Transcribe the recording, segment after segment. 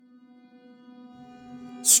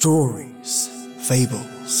Stories,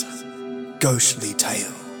 fables, ghostly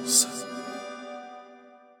tales.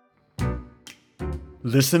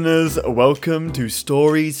 Listeners, welcome to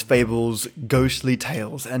Stories, Fables, Ghostly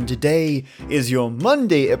Tales, and today is your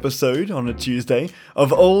Monday episode on a Tuesday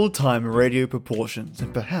of old-time radio proportions,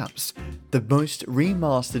 and perhaps the most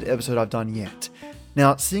remastered episode I've done yet.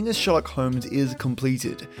 Now, seeing as Sherlock Holmes is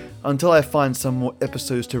completed, until I find some more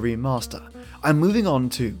episodes to remaster, I'm moving on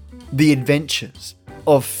to The Adventures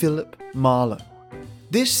of Philip Marlowe.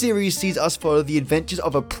 This series sees us follow the adventures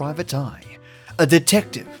of a private eye, a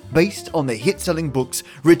detective based on the hit-selling books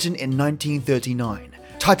written in 1939,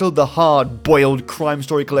 titled The Hard-Boiled Crime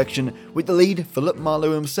Story Collection, with the lead Philip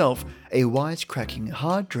Marlowe himself, a wisecracking,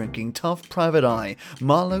 hard-drinking, tough private eye.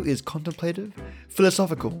 Marlowe is contemplative,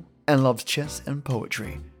 philosophical, and loves chess and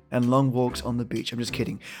poetry, and long walks on the beach. I'm just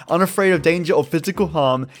kidding. Unafraid of danger or physical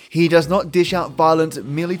harm, he does not dish out violence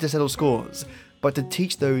merely to settle scores, but to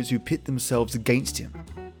teach those who pit themselves against him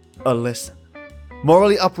a lesson.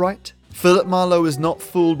 Morally upright, Philip Marlowe is not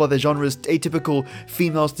fooled by the genre's atypical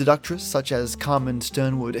female seductress such as Carmen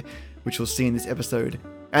Sternwood, which we'll see in this episode,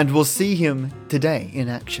 and we'll see him today in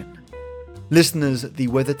action. Listeners, the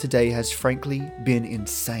weather today has frankly been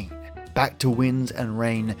insane. Back to winds and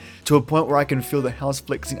rain, to a point where I can feel the house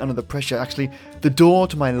flexing under the pressure. Actually, the door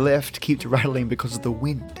to my left keeps rattling because of the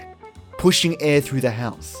wind, pushing air through the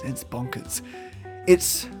house. It's bonkers.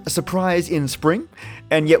 It's a surprise in spring,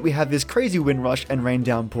 and yet we have this crazy wind rush and rain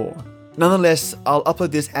downpour. Nonetheless, I'll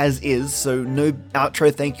upload this as is, so no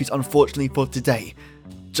outro thank yous unfortunately for today,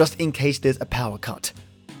 just in case there's a power cut.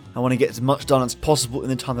 I want to get as much done as possible in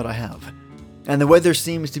the time that I have. And the weather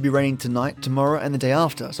seems to be raining tonight, tomorrow, and the day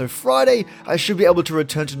after, so Friday I should be able to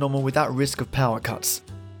return to normal without risk of power cuts.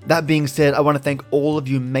 That being said, I want to thank all of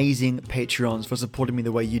you amazing Patreons for supporting me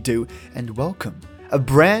the way you do, and welcome a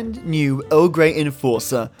brand new Earl Grey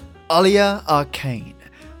Enforcer, Alia Arcane.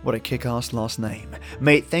 What a kick-ass last name.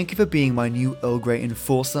 Mate, thank you for being my new Earl Grey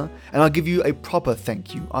Enforcer, and I'll give you a proper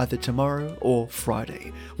thank you either tomorrow or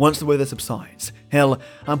Friday, once the weather subsides. Hell,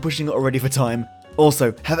 I'm pushing it already for time.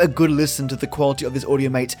 Also, have a good listen to the quality of this audio,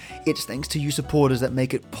 mate. It's thanks to you supporters that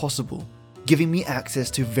make it possible, giving me access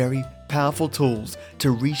to very powerful tools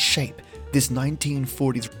to reshape this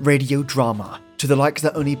 1940s radio drama to the likes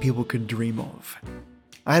that only people could dream of.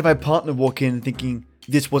 I had my partner walk in thinking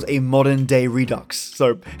this was a modern day Redux,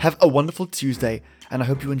 so have a wonderful Tuesday, and I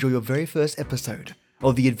hope you enjoy your very first episode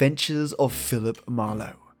of The Adventures of Philip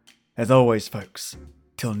Marlowe. As always, folks,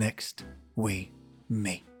 till next we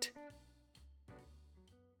meet.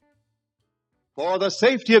 For the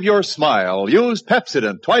safety of your smile, use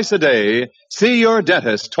Pepsodent twice a day. See your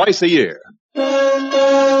dentist twice a year.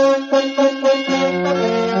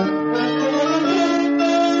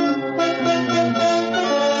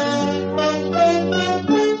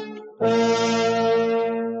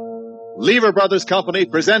 Lever Brothers Company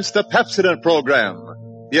presents the Pepsodent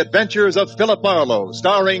program, The Adventures of Philip Marlowe,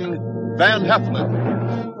 starring Van Heflin.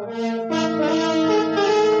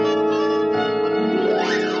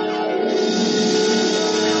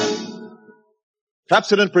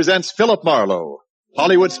 Pepsodent presents Philip Marlowe,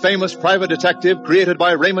 Hollywood's famous private detective created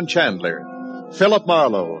by Raymond Chandler. Philip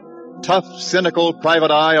Marlowe, tough, cynical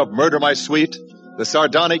private eye of Murder My Sweet, the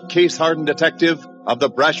sardonic, case-hardened detective of The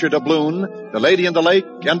Brasher Doubloon, The Lady in the Lake,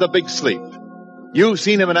 and The Big Sleep. You've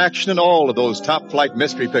seen him in action in all of those top-flight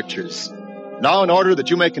mystery pictures. Now, in order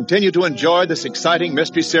that you may continue to enjoy this exciting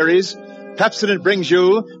mystery series, Pepsodent brings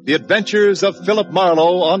you The Adventures of Philip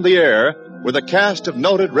Marlowe on the air with a cast of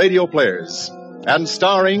noted radio players, and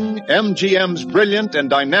starring MGM's brilliant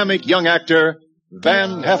and dynamic young actor,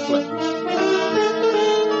 Van Heflin.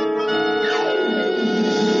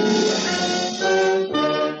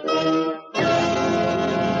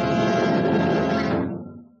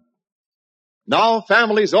 Now,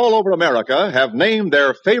 families all over America have named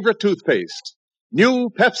their favorite toothpaste. New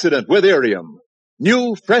Pepsodent with Irium.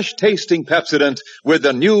 New fresh-tasting Pepsodent with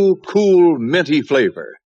the new cool, minty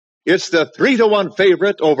flavor. It's the 3-to-1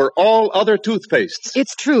 favorite over all other toothpastes.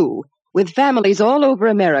 It's true. With families all over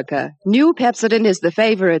America, new Pepsodent is the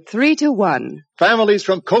favorite 3-to-1. Families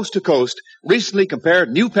from coast to coast recently compared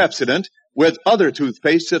new Pepsodent with other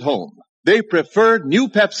toothpastes at home. They preferred new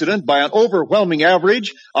Pepsodent by an overwhelming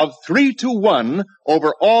average of 3-to-1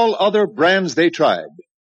 over all other brands they tried.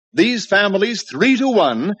 These families,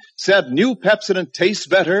 3-to-1, said new Pepsodent tastes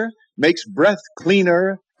better, makes breath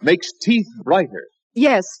cleaner, makes teeth brighter.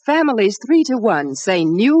 Yes, families 3-to-1 say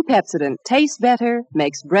new Pepsodent tastes better,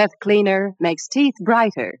 makes breath cleaner, makes teeth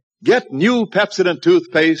brighter. Get new Pepsodent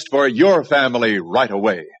toothpaste for your family right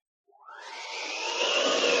away.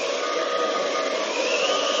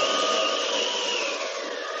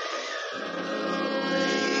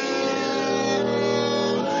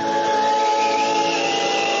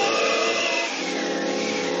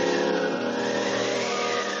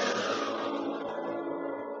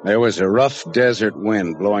 There was a rough desert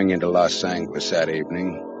wind blowing into Los Angeles that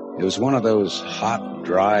evening. It was one of those hot,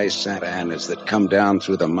 dry Santa Anas that come down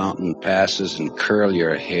through the mountain passes and curl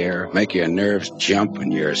your hair, make your nerves jump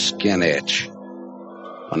and your skin itch.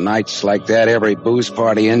 On nights like that, every booze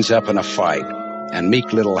party ends up in a fight, and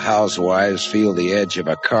meek little housewives feel the edge of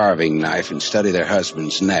a carving knife and study their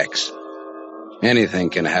husbands' necks. Anything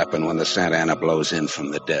can happen when the Santa Ana blows in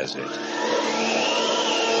from the desert.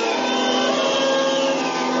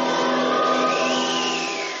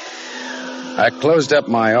 I closed up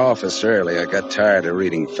my office early. I got tired of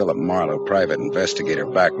reading Philip Marlowe, private investigator,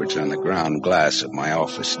 backwards on the ground glass of my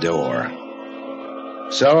office door.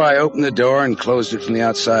 So I opened the door and closed it from the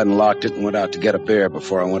outside and locked it and went out to get a beer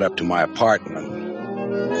before I went up to my apartment.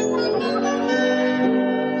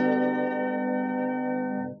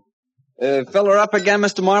 Fill her up again,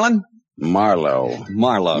 Mr. Marlin? Marlowe.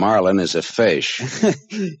 Marlin is a fish.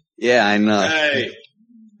 Yeah, I know.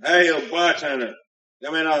 Hey, you bartender.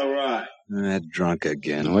 Give me another rye. Drunk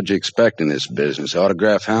again. What'd you expect in this business?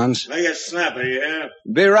 Autograph hounds? Make it snappy, you hear?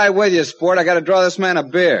 Be right with you, sport. I gotta draw this man a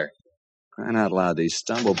beer. Crying out loud, these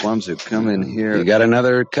stumble bums who come in here... You got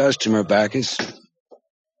another customer, Bacchus?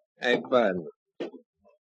 Hey, Bud.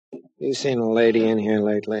 You seen a lady in here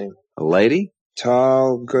lately? A lady?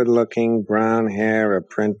 Tall, good-looking, brown hair, a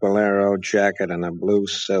print bolero jacket, and a blue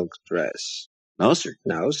silk dress. No, sir.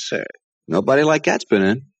 No, sir. Nobody like that's been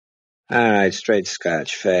in. All right, straight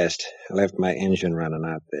scotch, fast. I left my engine running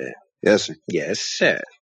out there. Yes, sir. Yes, sir.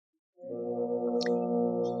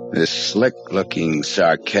 This slick-looking,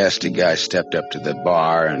 sarcastic guy stepped up to the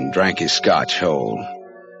bar and drank his scotch whole.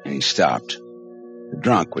 And he stopped. The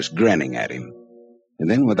drunk was grinning at him.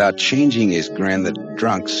 And then, without changing his grin, the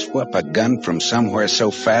drunk swept a gun from somewhere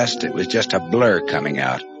so fast it was just a blur coming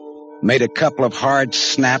out. Made a couple of hard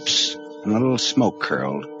snaps, and a little smoke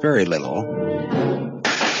curled. Very little.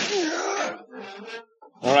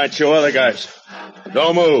 All right, you other guys.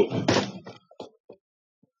 Don't move.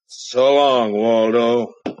 So long,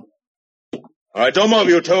 Waldo. All right, don't move,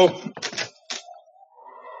 you two.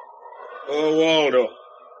 Poor Waldo.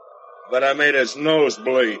 But I made his nose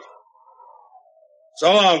bleed.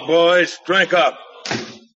 So long, boys. Drink up.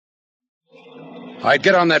 All right,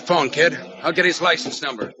 get on that phone, kid. I'll get his license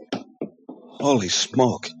number. Holy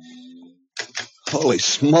smoke. Holy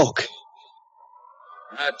smoke.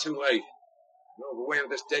 Not too late. Drove away with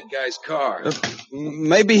this dead guy's car.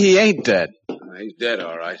 Maybe he ain't dead. He's dead,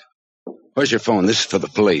 all right. Where's your phone? This is for the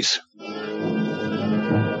police.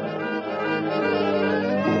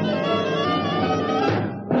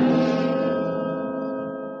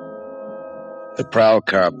 The prowl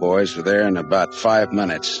car boys were there in about 5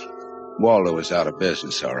 minutes. Waldo was out of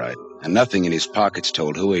business, all right, and nothing in his pockets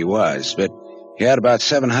told who he was, but he had about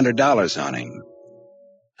 $700 on him.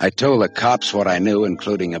 I told the cops what I knew,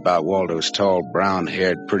 including about Waldo's tall,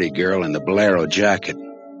 brown-haired, pretty girl in the bolero jacket.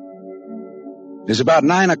 It was about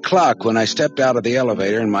 9 o'clock when I stepped out of the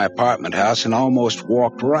elevator in my apartment house and almost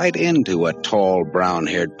walked right into a tall,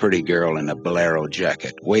 brown-haired, pretty girl in a bolero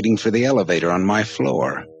jacket, waiting for the elevator on my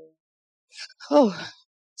floor. Oh,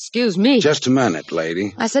 excuse me. Just a minute,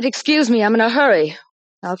 lady. I said excuse me, I'm in a hurry.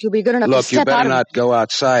 Now, if you'll be good enough to Look, step you better out of... not go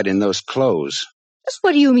outside in those clothes. Just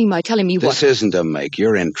what do you mean by telling me what? This isn't a make.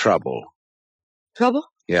 You're in trouble. Trouble?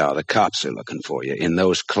 Yeah, the cops are looking for you in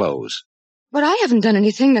those clothes. But I haven't done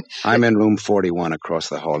anything that... I'm in room 41 across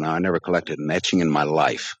the hall now. I never collected an etching in my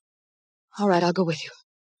life. All right, I'll go with you.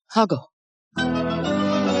 I'll go.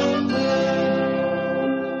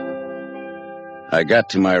 I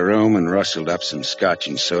got to my room and rustled up some scotch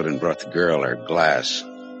and soda and brought the girl her glass.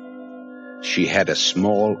 She had a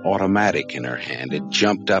small automatic in her hand. It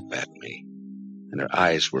jumped up at me, and her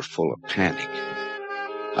eyes were full of panic.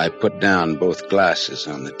 I put down both glasses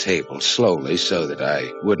on the table slowly so that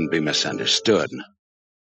I wouldn't be misunderstood.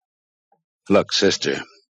 Look, sister,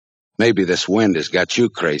 maybe this wind has got you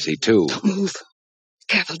crazy, too. Don't move.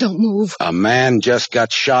 Careful, don't move. A man just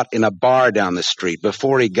got shot in a bar down the street.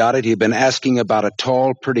 Before he got it, he'd been asking about a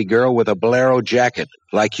tall, pretty girl with a bolero jacket,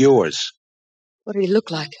 like yours. What did he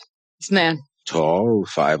look like, this man? Tall,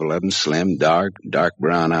 5'11", slim, dark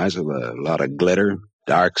brown eyes with a lot of glitter,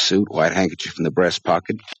 dark suit, white handkerchief in the breast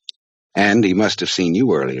pocket. And he must have seen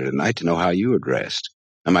you earlier tonight to know how you were dressed.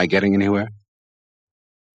 Am I getting anywhere?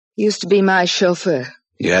 He used to be my chauffeur.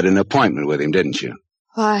 You had an appointment with him, didn't you?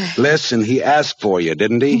 Why? Listen, he asked for you,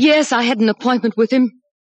 didn't he? Yes, I had an appointment with him.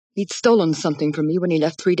 He'd stolen something from me when he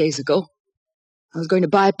left 3 days ago. I was going to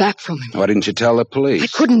buy it back from him. Why didn't you tell the police? I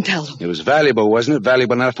couldn't tell them. It was valuable, wasn't it?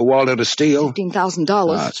 Valuable enough for Waldo to steal? $15,000.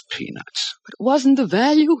 Oh, it's peanuts. But it wasn't the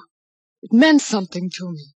value. It meant something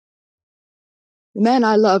to me. The man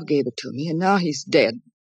I love gave it to me, and now he's dead.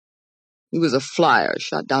 He was a flyer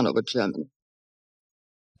shot down over Germany.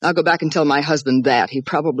 I'll go back and tell my husband that. He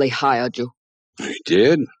probably hired you. He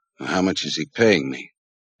did? How much is he paying me?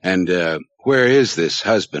 And, where is this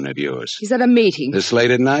husband of yours? He's at a meeting. This late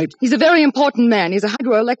at night? He's a very important man. He's a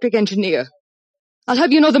hydroelectric engineer. I'll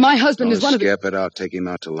have you know that my husband is one of the... Skip it. I'll take him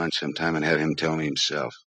out to lunch sometime and have him tell me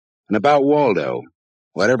himself. And about Waldo.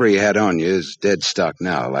 Whatever he had on you is dead stock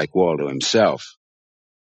now, like Waldo himself.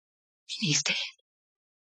 He's dead.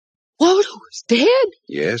 Waldo's dead?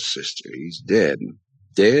 Yes, sister, he's dead.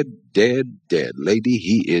 Dead, dead, dead. Lady,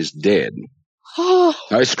 he is dead. Oh.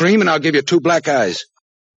 I scream and I'll give you 2 black eyes.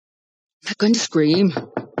 I'm not going to scream.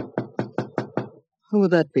 Who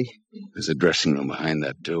would that be? There's a dressing room behind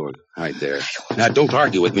that door. Hide there. Now, don't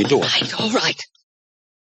argue with me, do it. All right.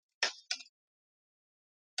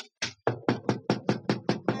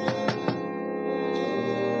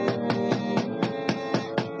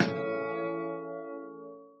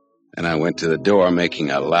 And I went to the door, making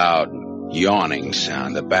a loud, yawning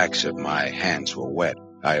sound. The backs of my hands were wet.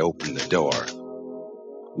 I opened the door.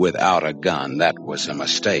 Without a gun, that was a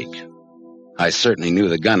mistake. I certainly knew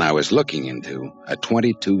the gun I was looking into, a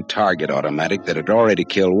 .22 target automatic that had already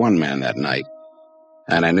killed 1 man that night.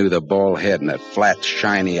 And I knew the bald head and the flat,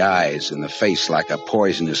 shiny eyes and the face like a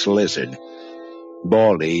poisonous lizard.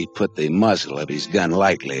 Baldy put the muzzle of his gun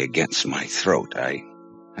lightly against my throat. I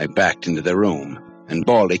backed into the room, and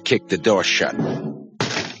Baldy kicked the door shut.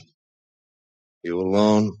 You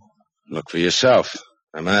alone? Look for yourself.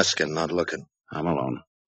 I'm asking, not looking. I'm alone.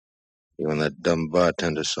 You and that dumb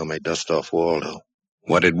bartender saw me dust off Waldo.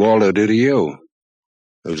 What did Waldo do to you?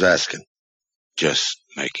 Who's asking? Just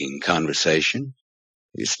making conversation.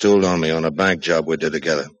 You stooled on me on a bank job we did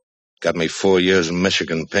together. Got me 4 years in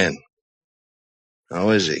Michigan pen. How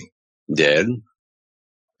is he? Dead?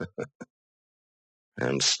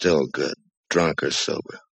 I'm still good, drunk or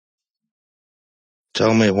sober.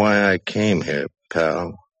 Tell me why I came here,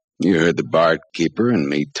 pal. You heard the barkeeper and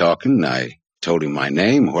me talking. I told him my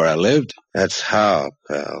name, where I lived. That's how,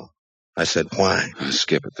 pal. I said why.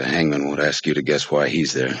 Skip it. The hangman won't ask you to guess why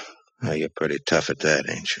he's there. Oh, you're pretty tough at that,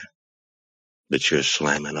 ain't you? But you're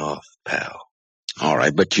slamming off, pal. All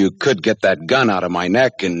right, but you could get that gun out of my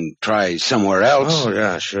neck and try somewhere else. Oh,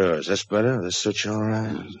 yeah, sure. Is this better? This suits you all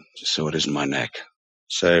right? Just so it isn't my neck.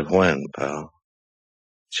 Save when, pal?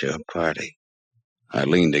 It's your party. I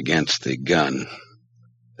leaned against the gun.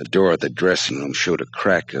 The door of the dressing room showed a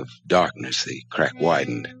crack of darkness. The crack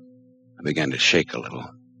widened. I began to shake a little.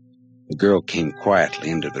 The girl came quietly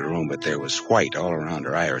into the room, but there was white all around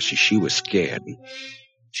her irises. She was scared.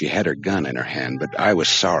 She had her gun in her hand, but I was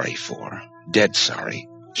sorry for her. Dead sorry.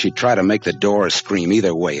 She'd try to make the door scream.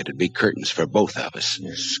 Either way, it'd be curtains for both of us.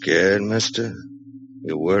 You scared, mister?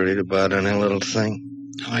 You worried about any little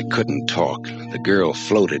thing? I couldn't talk. The girl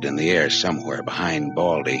floated in the air somewhere behind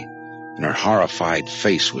Baldy, and her horrified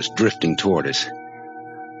face was drifting toward us.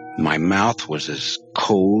 My mouth was as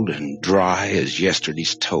cold and dry as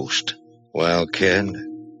yesterday's toast. Well, kid,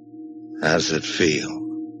 how's it feel?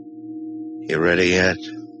 You ready yet?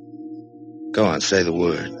 Go on, say the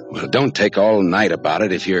word. Well, don't take all night about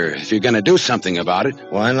it if you're going to do something about it.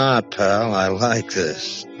 Why not, pal? I like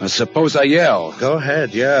this. Well, suppose I yell. Go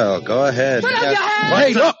ahead, yell. Go ahead. Put up your hands!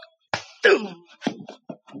 Hey, look!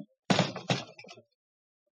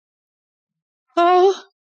 Oh.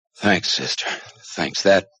 Thanks, sister. Thanks.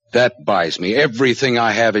 That buys me. Everything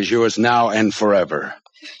I have is yours now and forever.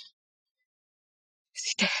 Is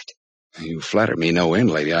he dead? You flatter me no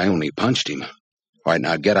end, lady. I only punched him. All right,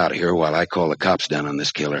 now get out of here while I call the cops down on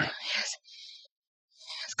this killer. Yes.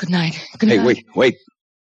 Good night. Good night. Hey, wait.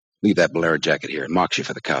 Leave that bolero jacket here. It marks you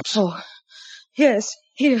for the cops. Oh, yes.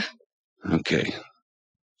 Here. Okay.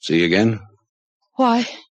 See you again? Why?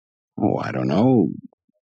 Oh, I don't know.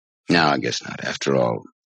 No, I guess not. After all,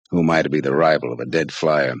 who am I to be the rival of a dead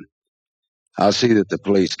flyer? I'll see that the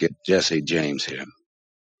police get Jesse James here.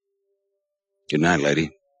 Good night,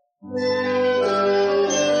 lady.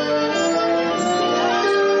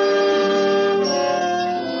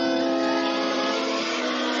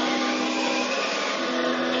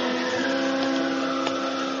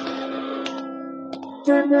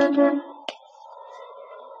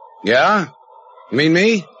 Yeah? You mean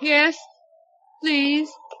me? Yes, please.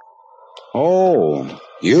 Oh,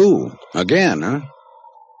 you. Again, huh?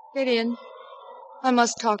 Get in. I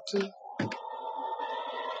must talk to you.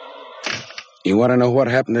 You want to know what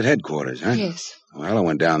happened at headquarters, huh? Yes. Well, I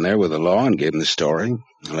went down there with the law and gave them the story.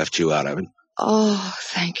 I left you out of it. Oh,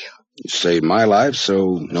 thank you. You saved my life,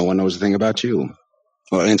 so no one knows a thing about you.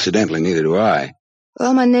 Well, incidentally, neither do I.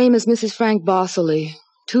 Well, my name is Mrs. Frank Bosley,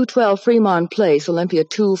 212 Fremont Place, Olympia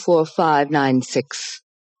 24596.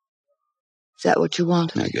 Is that what you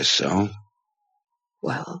wanted? I guess so.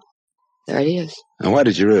 Well, there it is. And why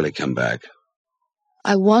did you really come back?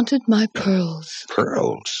 I wanted my pearls.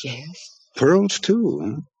 Pearls? Yes. Pearls, too,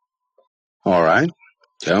 huh? All right.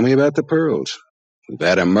 Tell me about the pearls. We've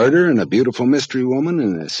had a murder and a beautiful mystery woman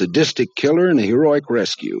and a sadistic killer and a heroic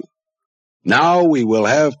rescue. Now we will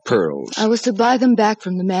have pearls. I was to buy them back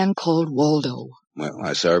from the man called Waldo. Well,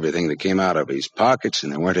 I saw everything that came out of his pockets,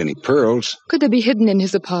 and there weren't any pearls. Could they be hidden in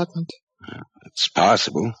his apartment? It's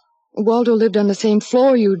possible. Waldo lived on the same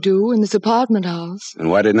floor you do in this apartment house. And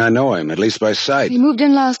why didn't I know him, at least by sight? He moved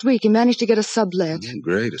in last week and managed to get a sublet.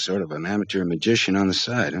 Great, a sort of an amateur magician on the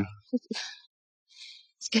side, huh?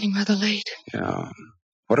 It's getting rather late. Yeah.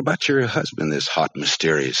 What about your husband this hot,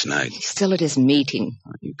 mysterious night? He's still at his meeting.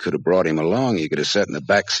 You could have brought him along. You could have sat in the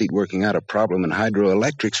back seat working out a problem in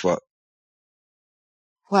hydroelectrics while...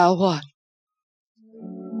 While what?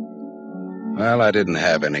 Well, I didn't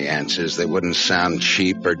have any answers. They wouldn't sound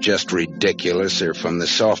cheap or just ridiculous or from the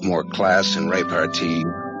sophomore class in repartee.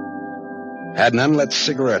 Had an unlit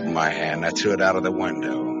cigarette in my hand. I threw it out of the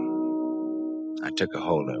window. I took a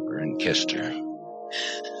hold of her and kissed her.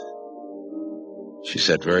 She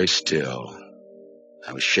sat very still.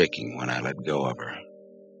 I was shaking when I let go of her.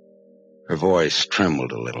 Her voice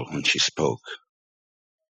trembled a little when she spoke.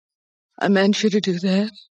 I meant you to do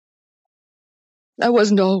that. I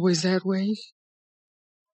wasn't always that way.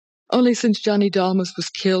 Only since Johnny Dalmas was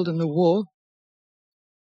killed in the war.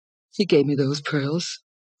 He gave me those pearls,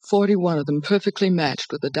 41 of them perfectly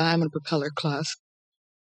matched with a diamond propeller clasp.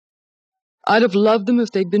 I'd have loved them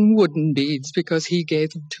if they'd been wooden beads because he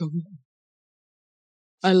gave them to me.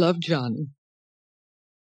 I loved Johnny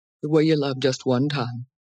the way you love just one time.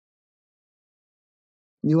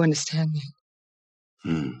 You understand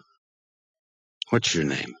me? What's your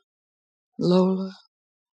name? Lola.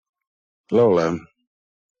 Lola,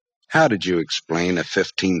 how did you explain a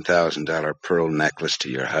 $15,000 pearl necklace to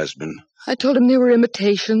your husband? I told him they were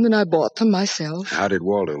imitation, and I bought them myself. How did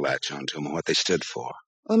Waldo latch onto them and what they stood for?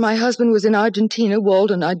 When my husband was in Argentina,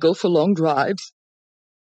 Waldo and I'd go for long drives.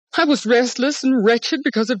 I was restless and wretched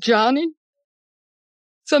because of Johnny.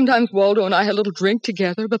 Sometimes Waldo and I had a little drink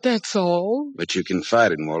together, but that's all. But you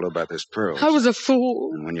confided in Waldo about those pearls. I was a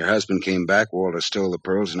fool. And when your husband came back, Waldo stole the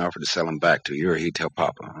pearls and offered to sell them back to you, or he'd tell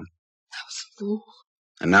Papa, huh? I was a fool.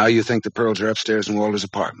 And now you think the pearls are upstairs in Waldo's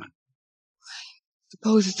apartment? I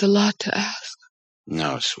suppose it's a lot to ask.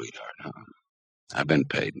 No, sweetheart, no. I've been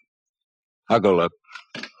paid. I'll go look.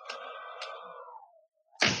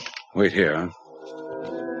 Wait here, huh?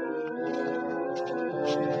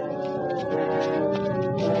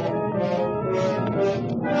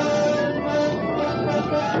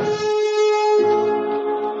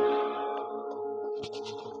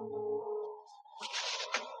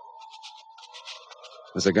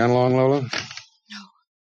 Was the gun long, Lola? No.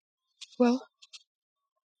 Well?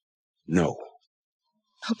 No.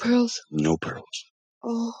 No pearls? No pearls.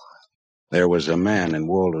 Oh. There was a man in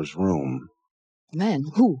Waldo's room. A man?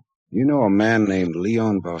 Who? You know a man named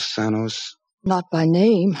Leon Balsanos? Not by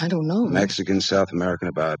name. I don't know. Mexican, South American,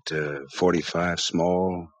 about 45,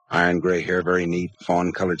 small, iron gray hair, very neat,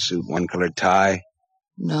 fawn-colored suit, one-colored tie.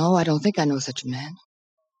 No, I don't think I know such a man.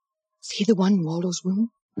 Is he the one in Waldo's room?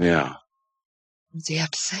 Yeah. What does he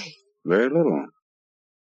have to say? Very little.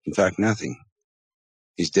 In fact, nothing.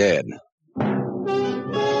 He's dead.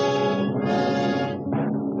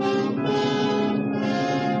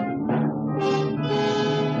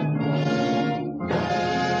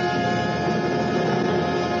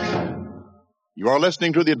 You are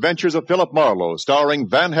listening to The Adventures of Philip Marlowe, starring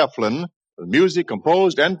Van Heflin, with music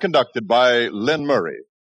composed and conducted by Lynn Murray.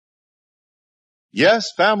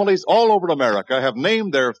 Yes, families all over America have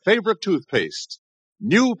named their favorite toothpaste.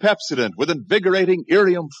 New Pepsodent with invigorating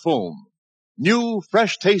Irium foam. New,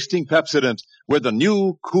 fresh-tasting Pepsodent with a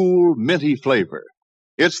new, cool, minty flavor.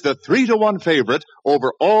 It's the 3-to-1 favorite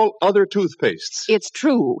over all other toothpastes. It's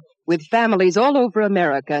true. With families all over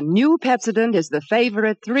America, new Pepsodent is the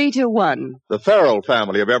favorite 3-to-1. The Farrell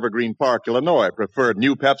family of Evergreen Park, Illinois, preferred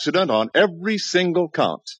New Pepsodent on every single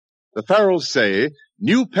count. The Farrells say,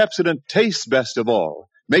 New Pepsodent tastes best of all,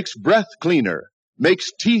 makes breath cleaner,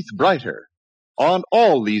 makes teeth brighter. On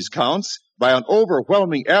all these counts, by an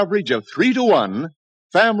overwhelming average of 3-to-1,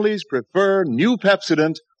 families prefer New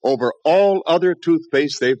Pepsodent over all other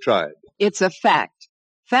toothpaste they've tried. It's a fact.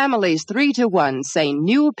 Families 3-to-1 say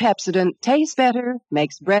new Pepsodent tastes better,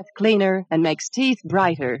 makes breath cleaner, and makes teeth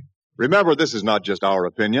brighter. Remember, this is not just our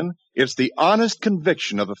opinion. It's the honest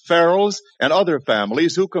conviction of the Farrells and other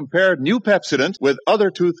families who compared New Pepsodent with other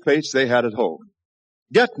toothpastes they had at home.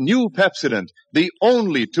 Get New Pepsodent, the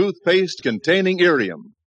only toothpaste containing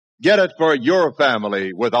Irium. Get it for your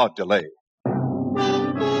family without delay.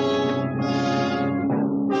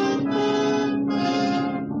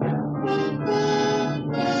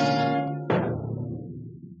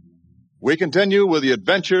 We continue with the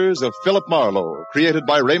adventures of Philip Marlowe, created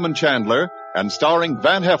by Raymond Chandler and starring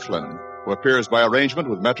Van Heflin, who appears by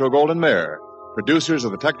arrangement with Metro-Goldwyn-Mayer, producers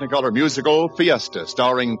of the Technicolor musical Fiesta,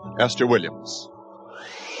 starring Esther Williams.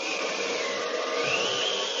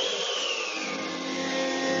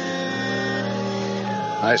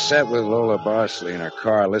 I sat with Lola Barsley in her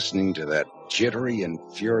car listening to that jittery,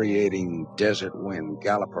 infuriating desert wind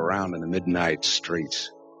gallop around in the midnight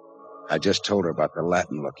streets. I just told her about the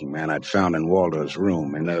Latin-looking man I'd found in Waldo's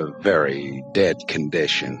room in a very dead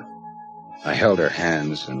condition. I held her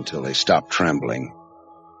hands until they stopped trembling.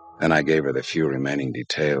 Then I gave her the few remaining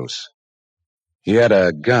details. He had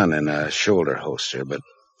a gun in a shoulder holster, but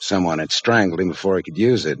someone had strangled him before he could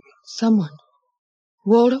use it. Someone?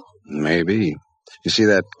 Waldo? Maybe. You see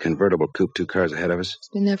that convertible coupe 2 cars ahead of us? It's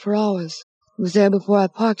been there for hours. It was there before I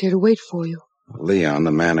parked here to wait for you. Leon,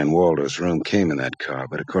 the man in Waldo's room, came in that car,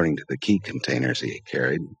 but according to the key containers he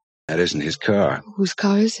carried, that isn't his car. Whose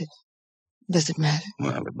car is it? Does it matter?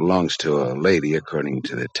 Well, it belongs to a lady according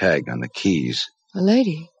to the tag on the keys. A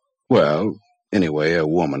lady? Well, anyway, a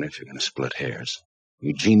woman if you're going to split hairs.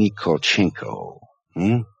 Eugenie Kolchenko.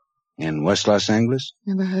 In West Los Angeles?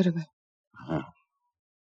 Never heard of her. Oh.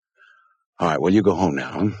 All right, well, you go home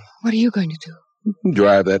now, huh? What are you going to do?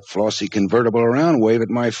 Drive that flossy convertible around, wave at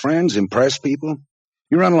my friends, impress people.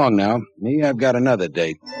 You run along now. Me, I've got another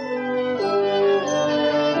date.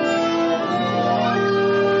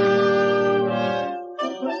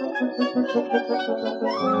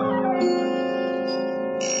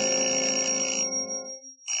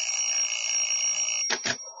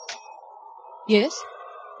 Yes?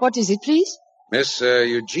 What is it, please? Miss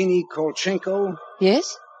Eugenie Kolchenko?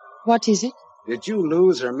 Yes? What is it? Did you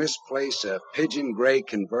lose or misplace a pigeon gray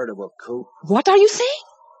convertible coupe? What are you saying?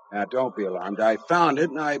 Now, don't be alarmed. I found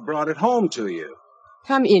it, and I brought it home to you.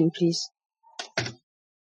 Come in, please.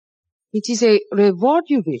 It is a reward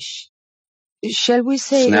you wish. Shall we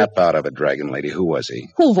say... Snap out of it, Dragon Lady. Who was he?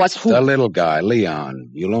 Who was who? The little guy,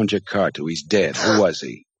 Leon. You loaned your car to. He's dead. Who was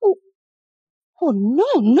he? Oh,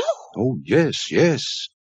 no. Oh, yes.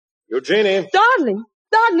 Eugenie. Darling,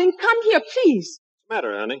 come here, please. What's the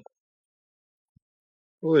matter, honey?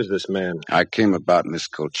 Who is this man? I came about Miss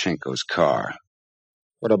Kolchenko's car.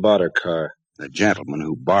 What about her car? The gentleman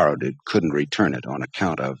who borrowed it couldn't return it on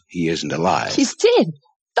account of he isn't alive. He's dead.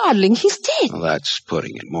 Darling, he's dead. Well, that's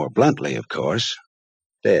putting it more bluntly, of course.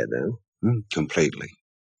 Dead, huh? Completely.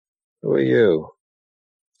 Who are you?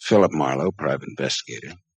 Philip Marlowe, private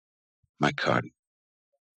investigator. My card.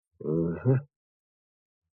 Mm-hmm.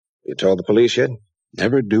 You told the police yet?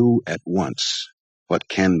 Never do at once what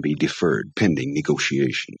can be deferred pending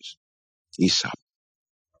negotiations. Aesop.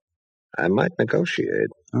 I might negotiate.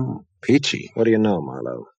 Oh, peachy. What do you know,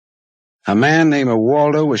 Marlowe? A man named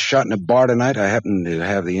Waldo was shot in a bar tonight. I happened to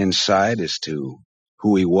have the inside as to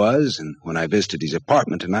who he was, and when I visited his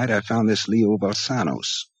apartment tonight, I found this Leo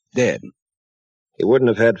Balsanos dead. He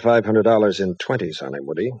wouldn't have had $500 in 20s on him,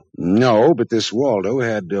 would he? No, but this Waldo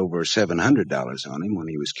had over $700 on him when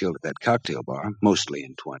he was killed at that cocktail bar, mostly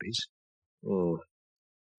in 20s.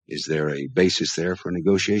 Is there a basis there for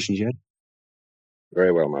negotiations yet?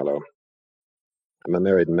 Very well, Marlowe. I'm a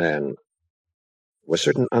married man. There were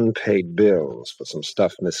certain unpaid bills for some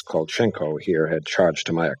stuff Miss Kolchenko here had charged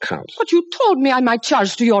to my account. But you told me I might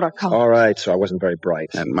charge to your account. All right, so I wasn't very bright.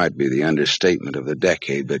 That might be the understatement of the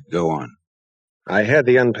decade, but go on. I had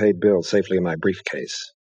the unpaid bill safely in my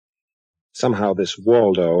briefcase. Somehow this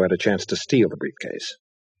Waldo had a chance to steal the briefcase.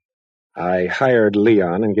 I hired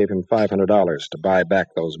Leon and gave him $500 to buy back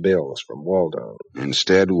those bills from Waldo.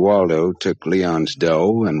 Instead, Waldo took Leon's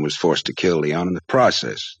dough and was forced to kill Leon in the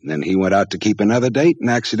process. Then he went out to keep another date and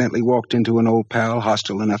accidentally walked into an old pal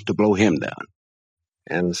hostile enough to blow him down.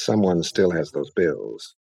 And someone still has those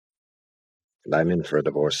bills. And I'm in for a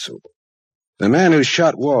divorce suit. The man who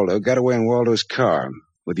shot Waldo got away in Waldo's car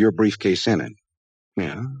with your briefcase in it.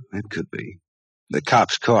 Yeah, that could be. The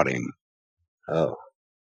cops caught him. Oh.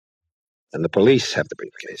 And the police have the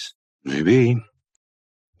briefcase. Maybe.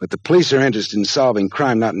 But the police are interested in solving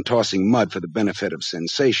crime, not in tossing mud for the benefit of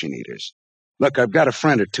sensation eaters. Look, I've got a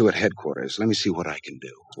friend or two at headquarters. Let me see what I can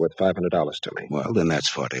do. It's worth $500 to me. Well, then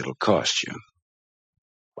that's what it'll cost you.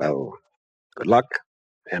 Well, good luck.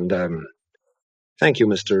 And, thank you,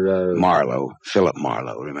 Mr. Marlowe. Philip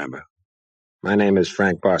Marlowe, remember? My name is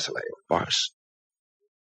Frank Barsley. Barsley.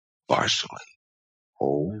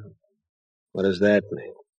 Oh. What does that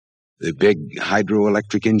mean? The big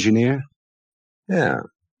hydroelectric engineer? Yeah.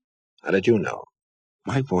 How did you know?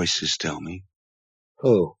 My voices tell me.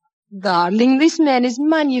 Who? Darling, this man is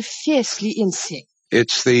manifestly insane.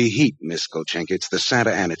 It's the heat, Miss Kolchenko. It's the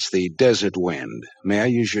Santa Ana. It's the desert wind. May I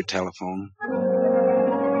use your telephone?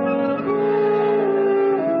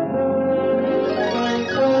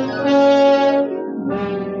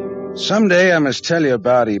 Someday I must tell you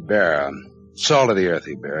about Ibarra. Salt of the earth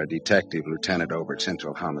Ibarra, detective lieutenant over at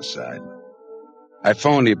Central Homicide. I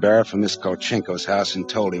phoned Ibarra from Miss Kolchenko's house and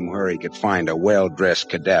told him where he could find a well-dressed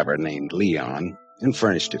cadaver named Leon and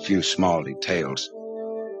furnished a few small details.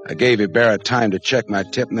 I gave Ibarra time to check my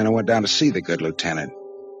tip, and then I went down to see the good lieutenant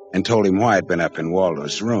and told him why I'd been up in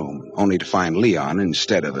Waldo's room, only to find Leon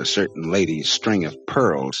instead of a certain lady's string of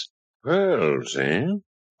pearls. Pearls, eh?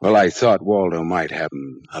 Well, I thought Waldo might have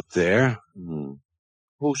them up there.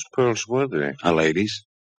 Whose pearls were they? A lady's.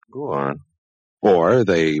 Go on. Or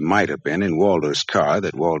they might have been in Waldo's car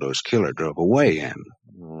that Waldo's killer drove away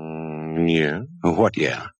in. Yeah. What,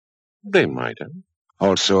 yeah? They might have.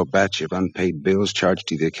 Also a batch of unpaid bills charged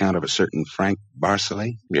to the account of a certain Frank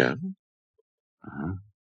Barcelay? Yeah.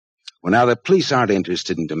 Well, now, the police aren't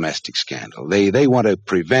interested in domestic scandal. They want to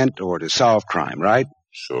prevent or to solve crime, right?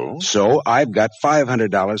 So? So I've got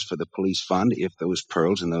 $500 for the police fund if those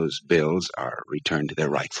pearls and those bills are returned to their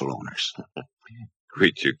rightful owners.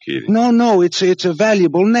 Quit your kidding. No, it's a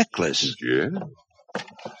valuable necklace. Yeah?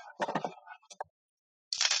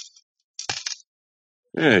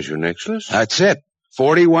 There's your necklace. That's it.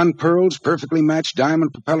 41 pearls, perfectly matched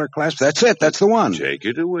diamond propeller clasp. That's it. That's the one. Take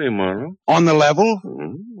it away, Marlowe. On the level?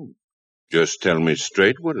 Just tell me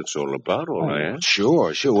straight what it's all about, all I ask.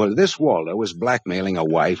 Sure. Well, this Waldo was blackmailing a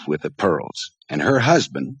wife with the pearls, and her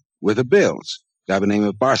husband with the bills, a guy by the name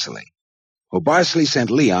of Barcelay. Well, Barcelay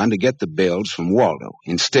sent Leon to get the bills from Waldo.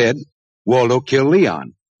 Instead, Waldo killed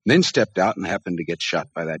Leon, then stepped out and happened to get shot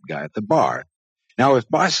by that guy at the bar. Now, if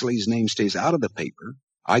Barcelay's name stays out of the paper,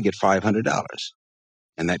 I get $500,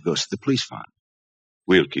 and that goes to the police fund.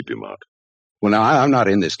 We'll keep him out. Well, now, I'm not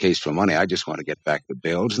in this case for money. I just want to get back the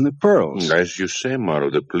bills and the pearls. As you say,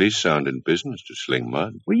 Marlowe, the police aren't in business to sling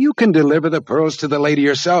mud. Well, you can deliver the pearls to the lady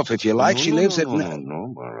yourself if you like. No, She lives at...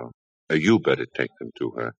 No, Marlowe. You better take them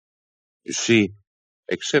to her. You see,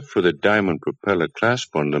 except for the diamond propeller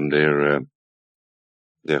clasp on them,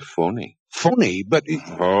 they're phony. Phony? But...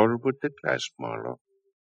 All but the clasp, Marlowe.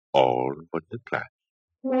 All but the clasp.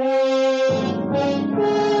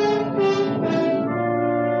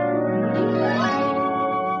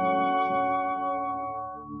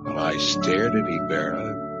 I stared at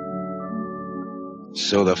Ibarra.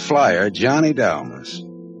 So the flyer, Johnny Dalmas,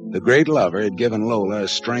 the great lover, had given Lola a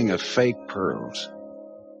string of fake pearls.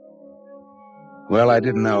 Well, I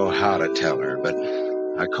didn't know how to tell her, but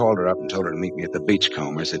I called her up and told her to meet me at the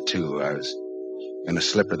Beachcombers at 2. I was going to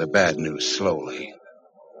slip her the bad news slowly.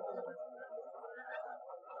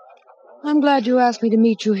 I'm glad you asked me to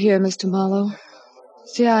meet you here, Mr. Marlowe.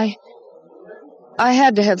 See, I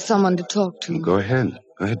had to have someone to talk to. Go ahead.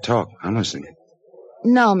 Go ahead, talk. I'm listening.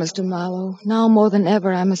 Now, Mr. Marlowe, now more than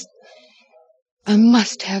ever, I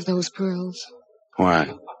must have those pearls.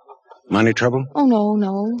 Why? Money trouble? Oh,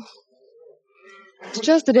 no. It's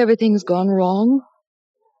just that everything's gone wrong.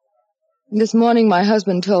 This morning, my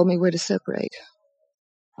husband told me where to separate.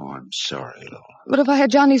 Oh, I'm sorry, Lola. But if I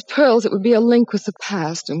had Johnny's pearls, it would be a link with the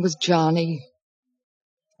past and with Johnny.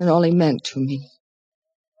 And all he meant to me.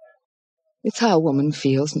 It's how a woman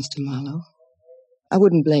feels, Mr. Marlowe. I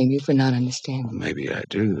wouldn't blame you for not understanding. Maybe I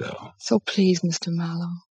do, though. So please, Mr.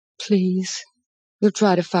 Marlowe, please, you'll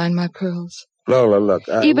try to find my pearls. Lola, look,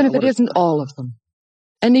 even if it isn't all of them,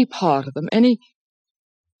 any part of them, any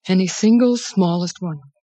single smallest one.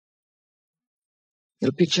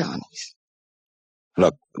 It'll be Johnny's.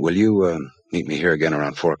 Look, will you meet me here again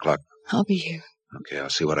around 4 o'clock? I'll be here. Okay, I'll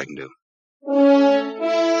see what I can do.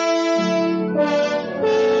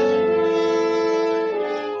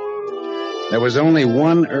 There was only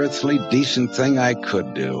one earthly decent thing I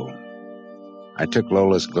could do. I took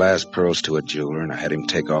Lola's glass pearls to a jeweler, and I had him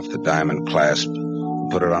take off the diamond clasp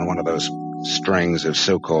and put it on one of those strings of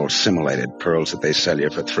so-called simulated pearls that they sell you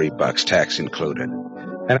for $3, tax included.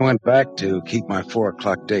 And I went back to keep my 4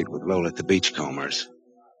 o'clock date with Lola at the Beachcombers.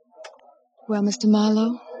 Well, Mr.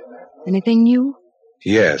 Marlowe, anything new?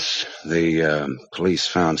 Yes, the police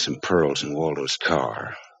found some pearls in Waldo's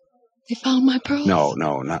car. They found my pearls? No,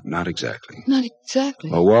 not exactly. Not exactly?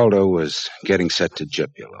 Well, Waldo was getting set to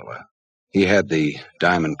gyp you, Lola. He had the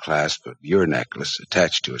diamond clasp of your necklace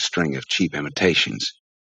attached to a string of cheap imitations.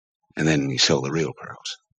 And then he sold the real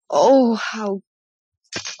pearls. Oh, how...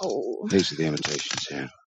 Oh. These are the imitations here.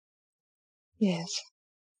 Yes.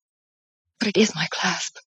 But it is my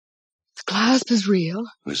clasp. The clasp is real.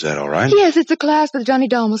 Is that all right? Yes, it's the clasp that Johnny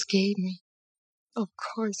Dalmas gave me. Of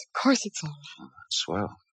course it's all right.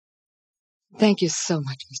 Swell. Thank you so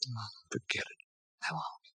much, Mr. Marlowe. Forget it. I won't.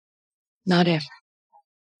 Not ever.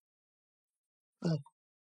 Well,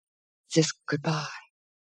 just goodbye.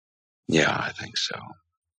 Yeah, I think so.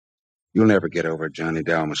 You'll never get over Johnny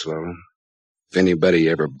Dalmas, Lola. If anybody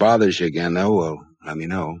ever bothers you again, though, well, let me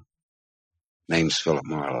know. Name's Philip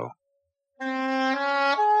Marlowe.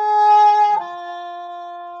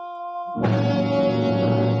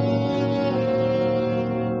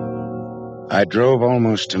 I drove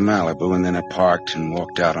almost to Malibu, and then I parked and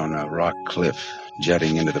walked out on a rock cliff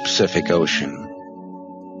jutting into the Pacific Ocean.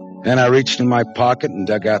 Then I reached in my pocket and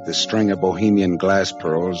dug out the string of Bohemian glass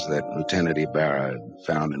pearls that Lieutenant Ibarra had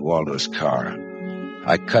found in Waldo's car.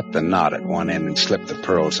 I cut the knot at one end and slipped the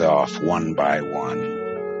pearls off one by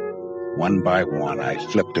one. One by one, I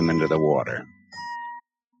flipped them into the water.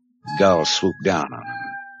 Gulls swooped down on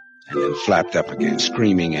them and then flapped up again,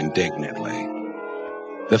 screaming indignantly.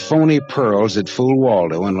 The phony pearls had fooled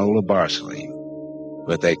Waldo and Lola Barsley,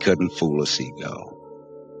 but they couldn't fool a seagull.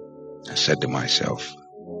 I said to myself,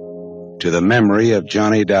 to the memory of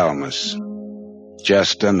Johnny Dalmas,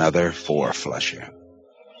 just another four-flusher.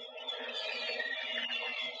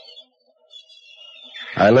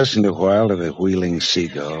 I listened a while to the wheeling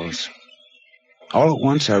seagulls. All at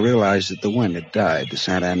once I realized that the wind had died. The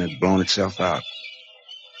Santa Ana had blown itself out.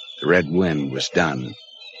 The red wind was done.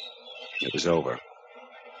 It was over.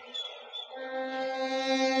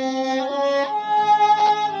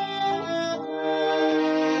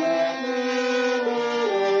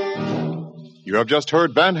 You have just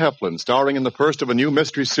heard Van Heflin starring in the first of a new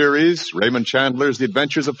mystery series, Raymond Chandler's The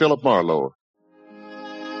Adventures of Philip Marlowe.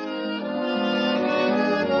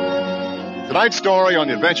 Tonight's story on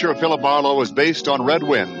the adventure of Philip Marlowe is based on Red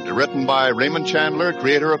Wind, written by Raymond Chandler,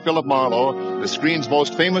 creator of Philip Marlowe, the screen's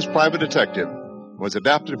most famous private detective. It was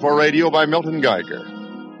adapted for radio by Milton Geiger.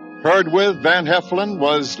 Heard with Van Heflin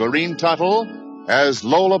was Lorene Tuttle as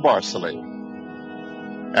Lola Barsley.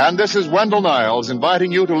 And this is Wendell Niles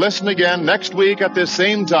inviting you to listen again next week at this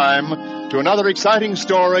same time to another exciting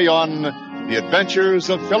story on The Adventures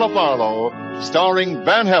of Philip Marlowe, starring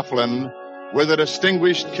Van Heflin with a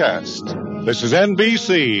distinguished cast. This is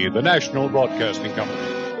NBC, the national broadcasting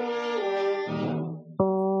company.